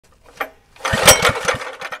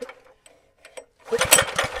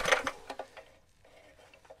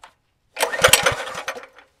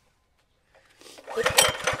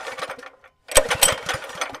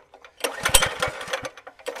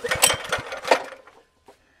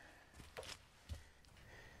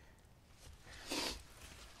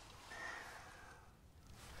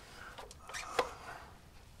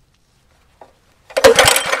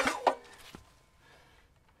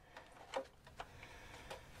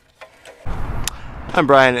I'm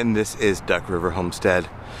Brian and this is Duck River Homestead.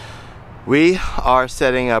 We are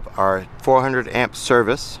setting up our 400 amp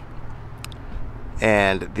service,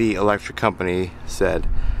 and the electric company said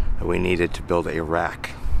that we needed to build a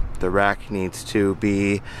rack. The rack needs to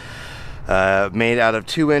be made out of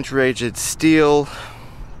 2-inch rated steel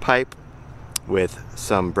pipe with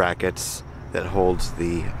some brackets that holds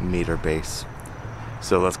the meter base.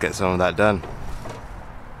 So let's get some of that done.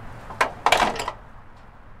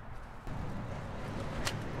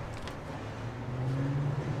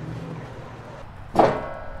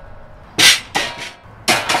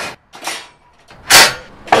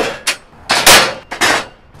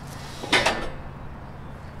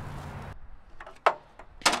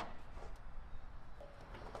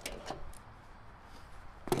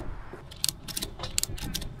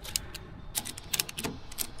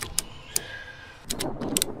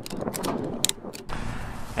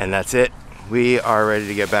 And that's it. We are ready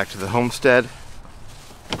to get back to the homestead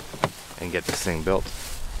and get this thing built.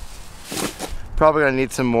 Probably gonna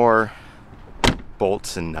need some more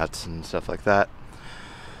bolts and nuts and stuff like that,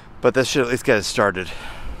 but this should at least get us started.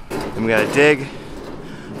 Then we gotta dig,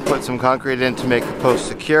 put some concrete in to make the post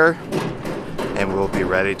secure, and we'll be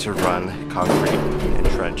ready to run concrete and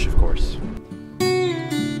trench, of course.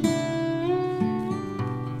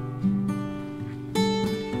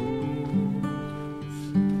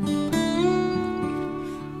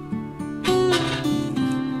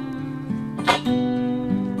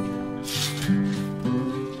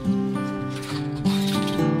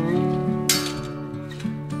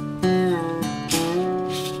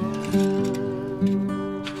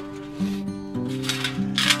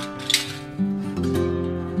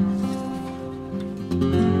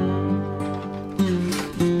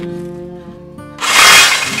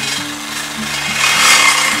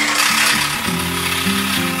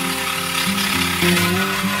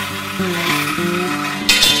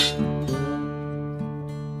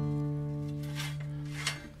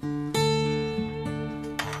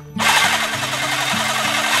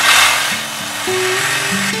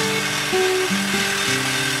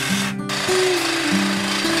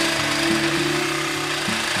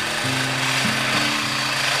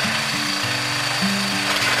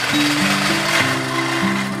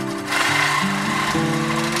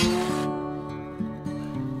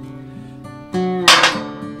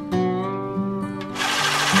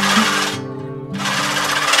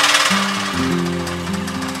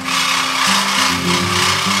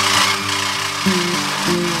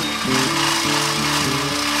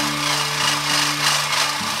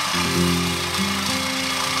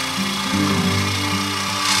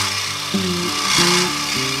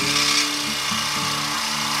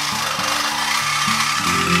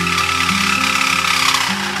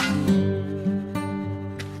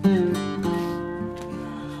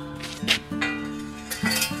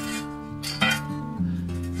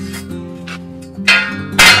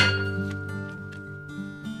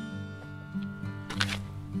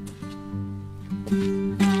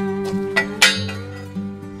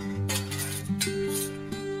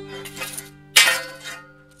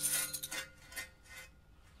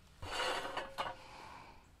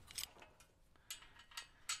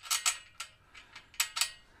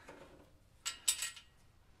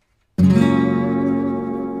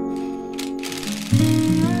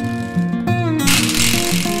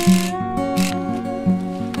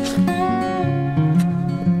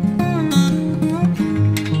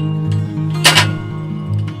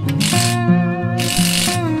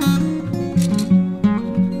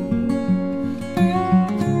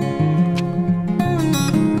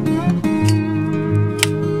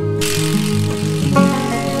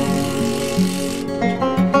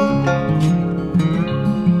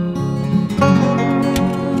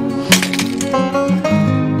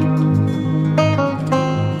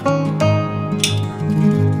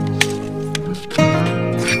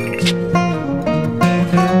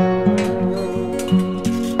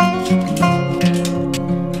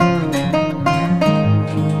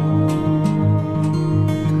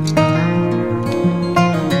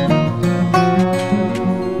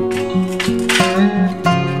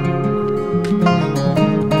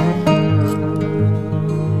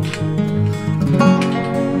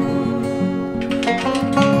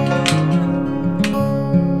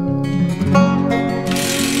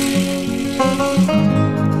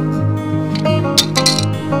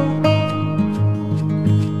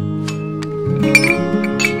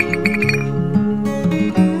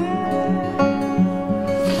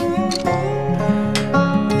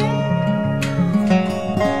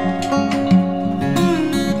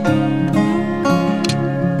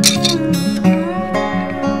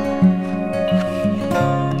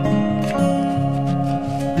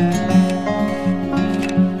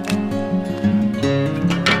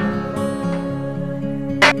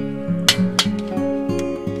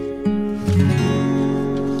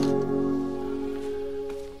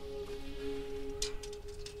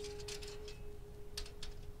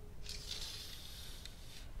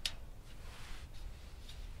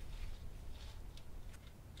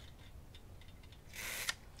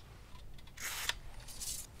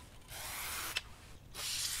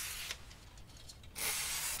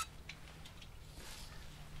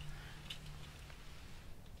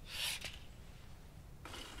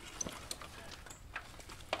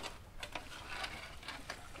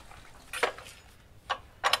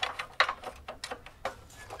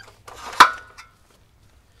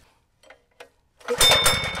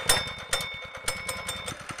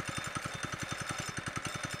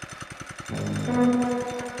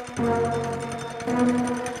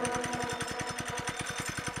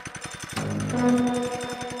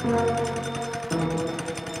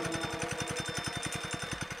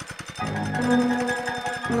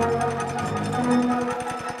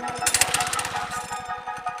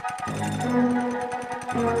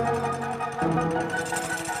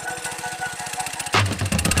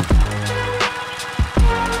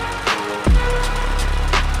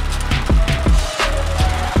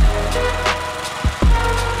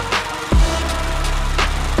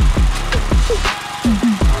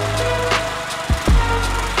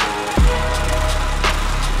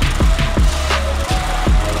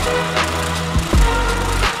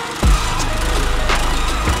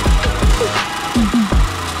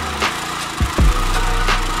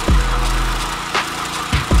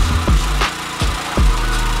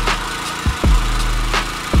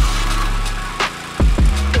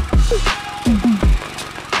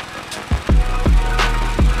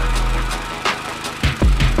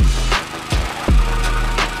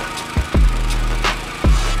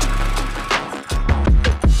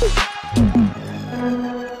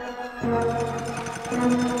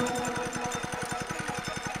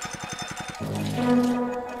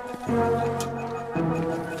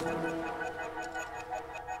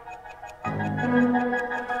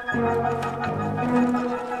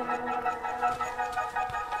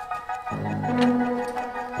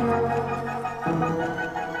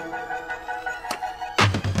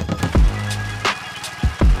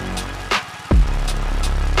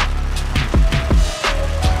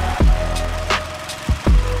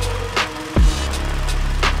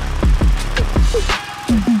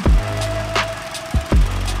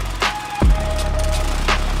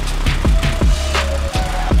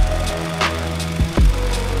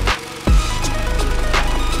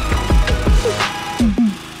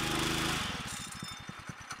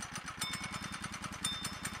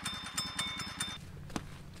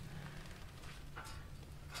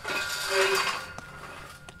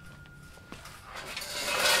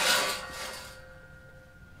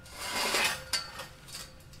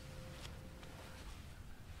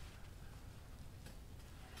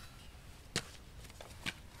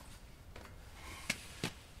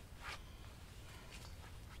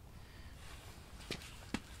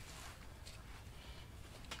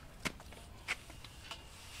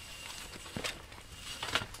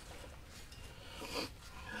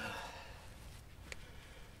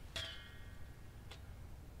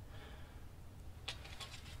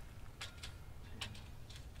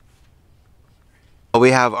 We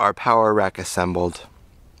have our power rack assembled,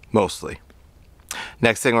 mostly.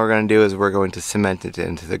 Next thing we're going to do is we're going to cement it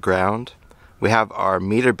into the ground. We have our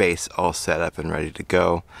meter base all set up and ready to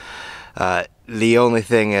go. The only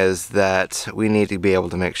thing is that we need to be able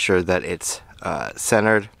to make sure that it's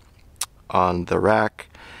centered on the rack.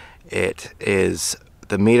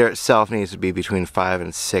 The meter itself needs to be between 5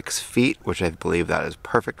 and 6 feet, which I believe that is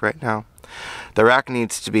perfect right now. The rack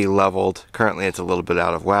needs to be leveled. Currently it's a little bit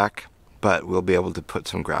out of whack, but we'll be able to put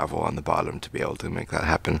some gravel on the bottom to be able to make that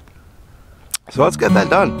happen. So let's get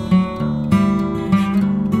that done.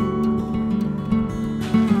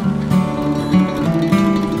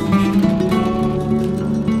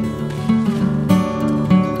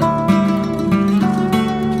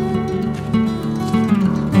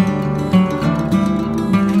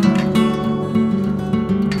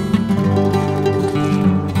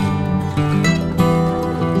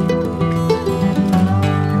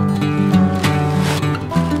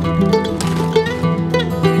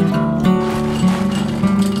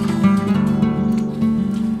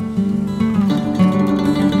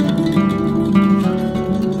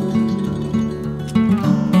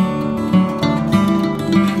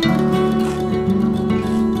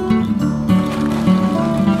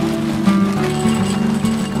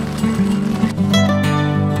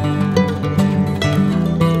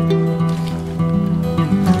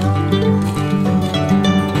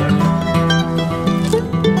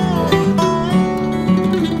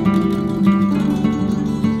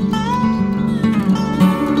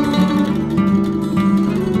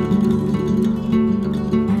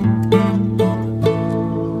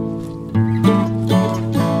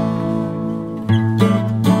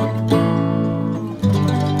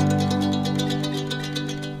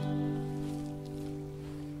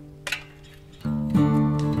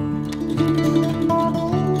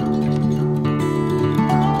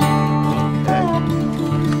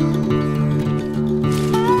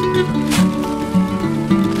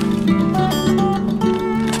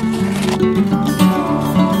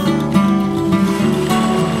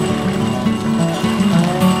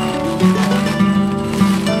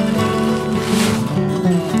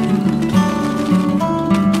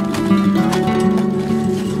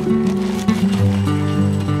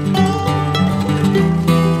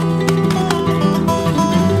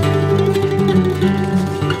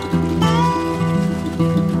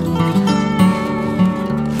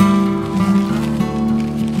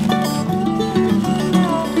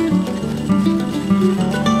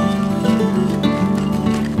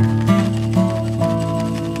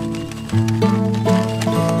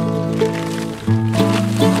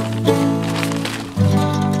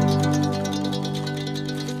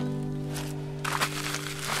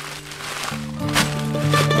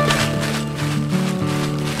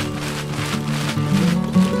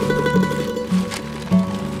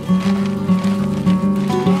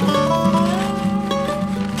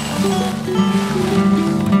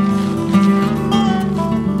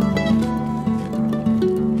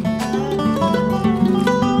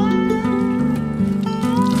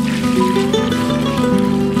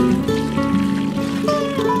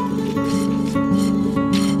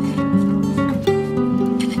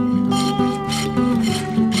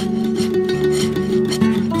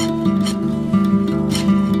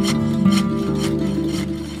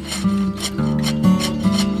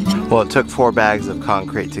 Well, it took 4 bags of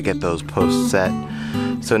concrete to get those posts set.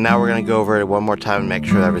 So now we're going to go over it one more time and make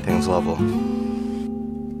sure everything's level.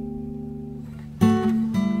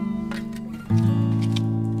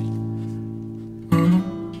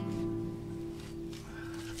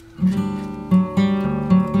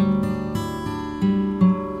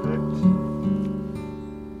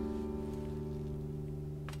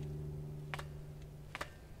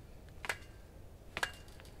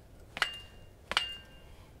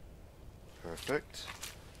 Perfect.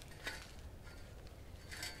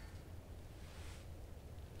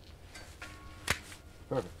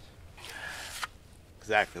 Perfect.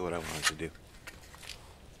 Exactly what I wanted to do.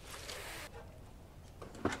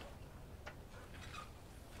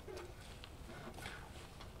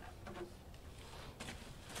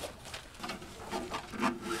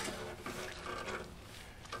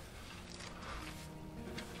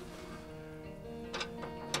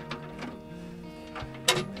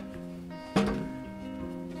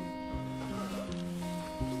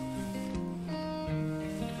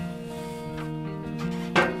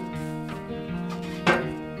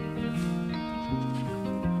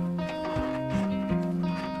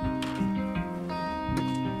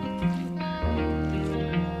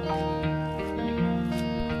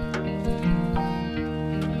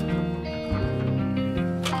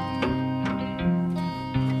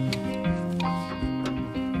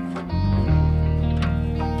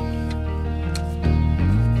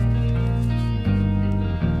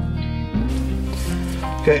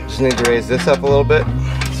 Okay, just need to raise this up a little bit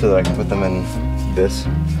so that I can put them in this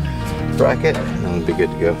bracket and then we'll be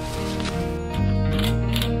good to go.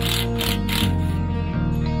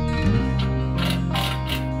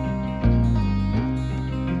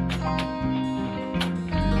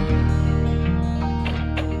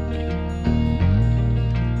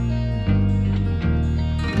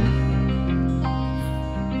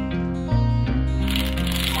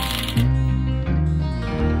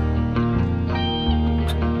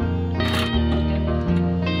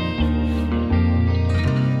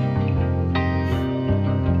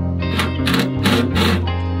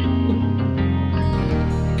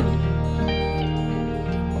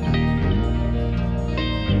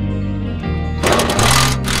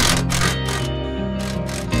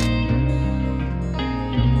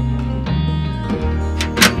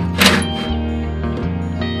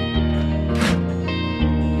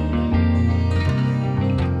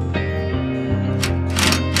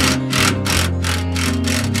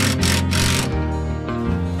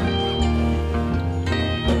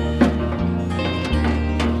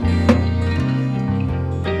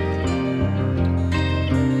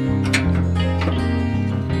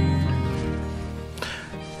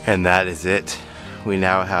 And that is it. We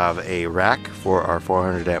now have a rack for our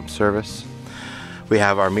 400 amp service. We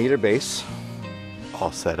have our meter base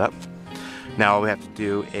all set up. Now all we have to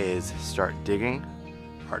do is start digging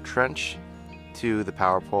our trench to the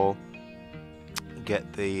power pole,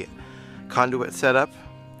 get the conduit set up,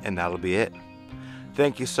 and that'll be it.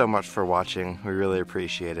 Thank you so much for watching. We really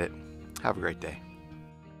appreciate it. Have a great day.